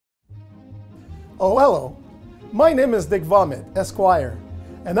Oh, hello. My name is Dick Vomit, Esquire,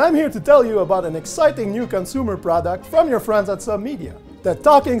 and I'm here to tell you about an exciting new consumer product from your friends at sub.Media, the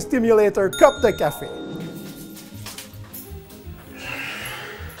Talking Stimulator Cup de Café.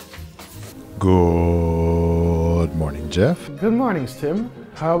 Good morning, Jeff. Good morning, Tim.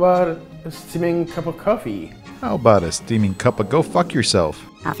 How about a steaming cup of coffee? How about a steaming cup of go fuck yourself?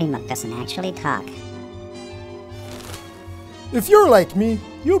 Coffee mug doesn't actually talk. If you're like me,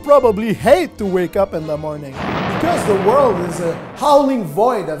 you probably hate to wake up in the morning because the world is a howling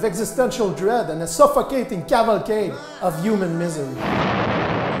void of existential dread and a suffocating cavalcade of human misery.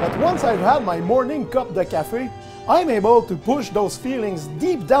 But once I've had my morning cup de café, I'm able to push those feelings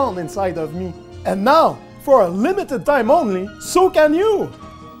deep down inside of me. And now, for a limited time only, so can you!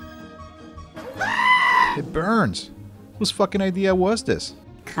 It burns. Whose fucking idea was this?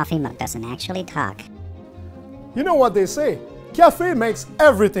 Coffee mug doesn't actually talk. You know what they say? Cafe makes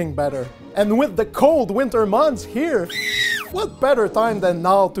everything better. And with the cold winter months here, what better time than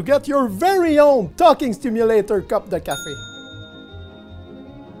now to get your very own Talking Stimulator Cup de Café?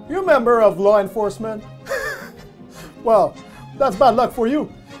 You member of law enforcement? Well, that's bad luck for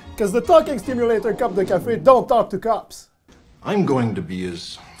you, because the Talking Stimulator Cup de Café don't talk to cops. I'm going to be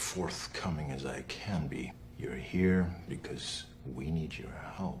as forthcoming as I can be. You're here because we need your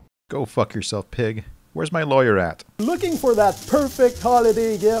help. Go fuck yourself, pig. Where's my lawyer at? Looking for that perfect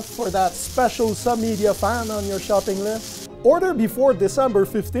holiday gift for that special sub.Media fan on your shopping list? Order before December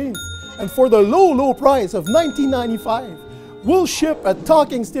 15th, and for the low price of $19.95, we'll ship a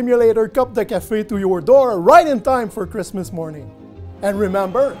Talking Stimulator Cup de Café to your door right in time for Christmas morning. And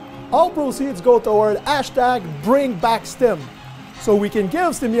remember, all proceeds go toward #BringBackStim, so we can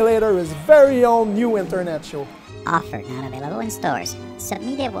give Stimulator his very own new internet show. Offer not available in stores.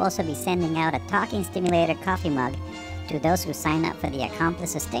 Sub.Media will also be sending out a Talking Stimulator coffee mug to those who sign up for the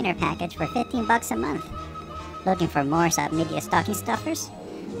Accomplice Sustainer package for $15 a month. Looking for more Sub.Media stocking stuffers?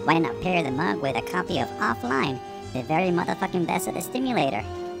 Why not pair the mug with a copy of Offline, the very motherfucking best of the Stimulator,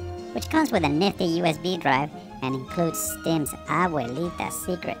 which comes with a nifty USB drive and includes Stim's abuelita's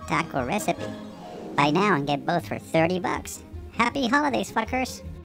secret taco recipe. Buy now and get both for $30. Happy holidays, fuckers!